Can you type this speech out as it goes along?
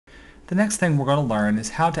The next thing we're going to learn is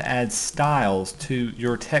how to add styles to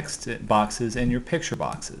your text boxes and your picture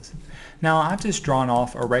boxes. Now I've just drawn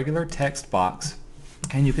off a regular text box,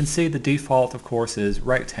 and you can see the default of course is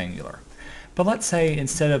rectangular. But let's say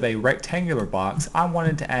instead of a rectangular box I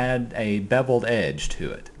wanted to add a beveled edge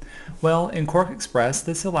to it. Well, in QuarkXPress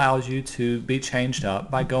this allows you to be changed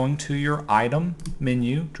up by going to your item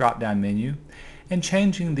menu, drop down menu, and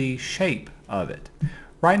changing the shape of it.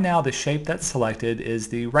 Right now the shape that's selected is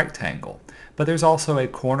the rectangle, but there's also a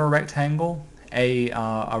corner rectangle, a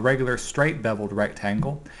regular straight beveled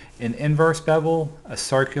rectangle, an inverse bevel, a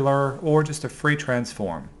circular, or just a free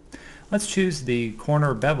transform. Let's choose the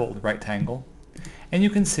corner beveled rectangle, and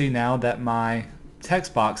you can see now that my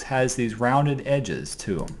text box has these rounded edges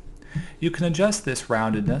to them. You can adjust this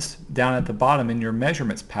roundedness down at the bottom in your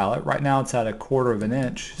measurements palette. Right now it's at 1/4 of an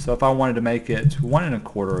inch, so if I wanted to make it 1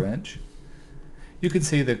 1/4 inch, you can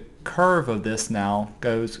see the curve of this now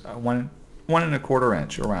goes 1 1/4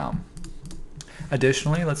 inch around.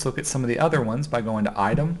 Additionally, let's look at some of the other ones by going to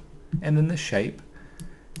Item and then the shape.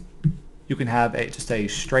 You can have just a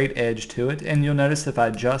straight edge to it, and you'll notice if I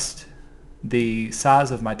adjust the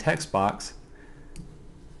size of my text box,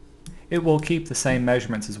 it will keep the same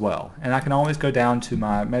measurements as well. And I can always go down to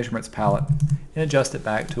my measurements palette and adjust it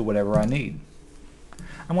back to whatever I need.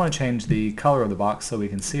 I want to change the color of the box so we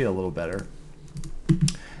can see it a little better.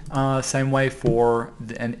 Same way for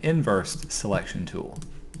an inverse selection tool.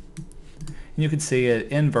 And you can see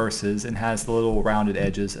it inverses and has the little rounded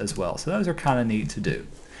edges as well. So those are kind of neat to do.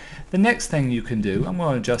 The next thing you can do, I'm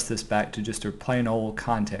going to adjust this back to just a plain old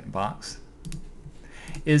content box,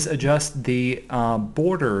 is adjust the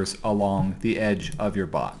borders along the edge of your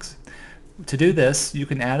box. To do this, you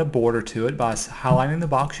can add a border to it by highlighting the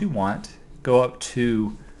box you want, go up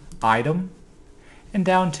to Item, and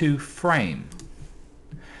down to Frame.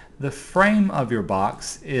 The frame of your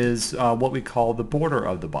box is what we call the border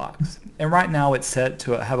of the box. And right now it's set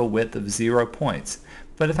to have a width of 0 points.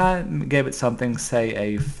 But if I gave it something, say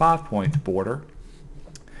a 5-point border,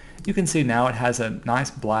 you can see now it has a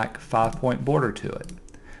nice black 5-point border to it.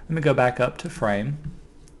 Let me go back up to Frame,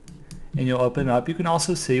 and you'll open it up. You can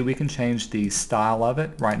also see we can change the style of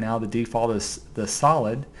it. Right now the default is the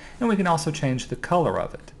solid, and we can also change the color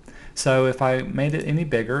of it. So if I made it any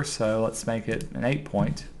bigger, so let's make it an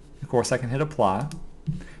 8-point, of course I can hit apply.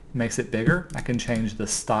 It makes it bigger. I can change the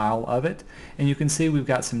style of it, and you can see we've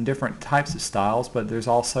got some different types of styles, but there's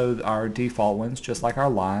also our default ones, just like our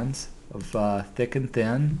lines of thick and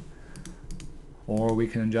thin, or we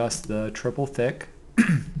can adjust the triple thick.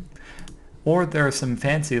 Or there are some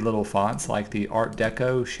fancy little fonts like the Art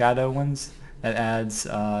Deco shadow ones that adds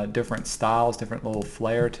different styles, different little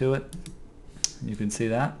flair to it. You can see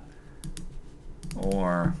that.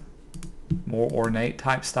 Or more ornate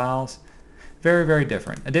type styles. Very, very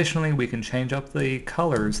different. Additionally, we can change up the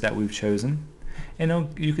colors that we've chosen, and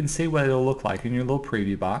you can see what it'll look like in your little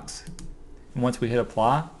preview box. And once we hit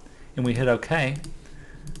apply and we hit OK,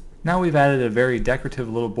 now we've added a very decorative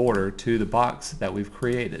little border to the box that we've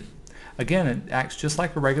created. Again, it acts just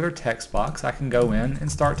like a regular text box. I can go in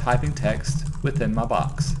and start typing text within my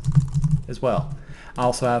box as well. I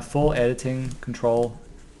also have full editing control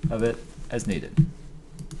of it as needed.